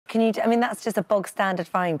Can you? I mean, that's just a bog standard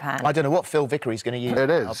frying pan. I don't know what Phil Vickery's going to use. It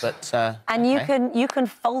is. But, and you can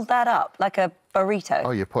fold that up like a burrito.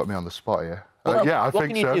 Oh, you put me on the spot here. Well, yeah, I think so. What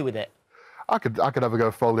can you do with it? I could have a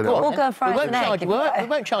go folding it We'll up. go and fry an egg. We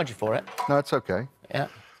won't charge you for it. No, it's okay. Yeah.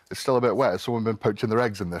 It's still a bit wet. Has someone been poaching their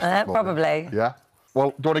eggs in this? Probably. Yeah. Well,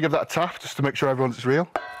 do you want to give that a tap just to make sure everyone's real?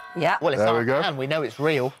 Yeah. Well, it's our pan. We know it's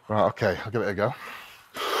real. Right, OK, I'll give it a go.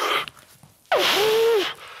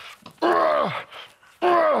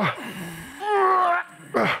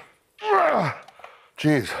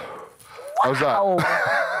 Jeez. How's that?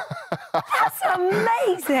 That's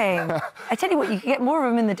amazing. I tell you what, you can get more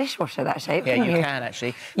of them in the dishwasher, that shape. Yeah, can't you can,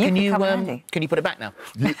 actually. Can you put it back now?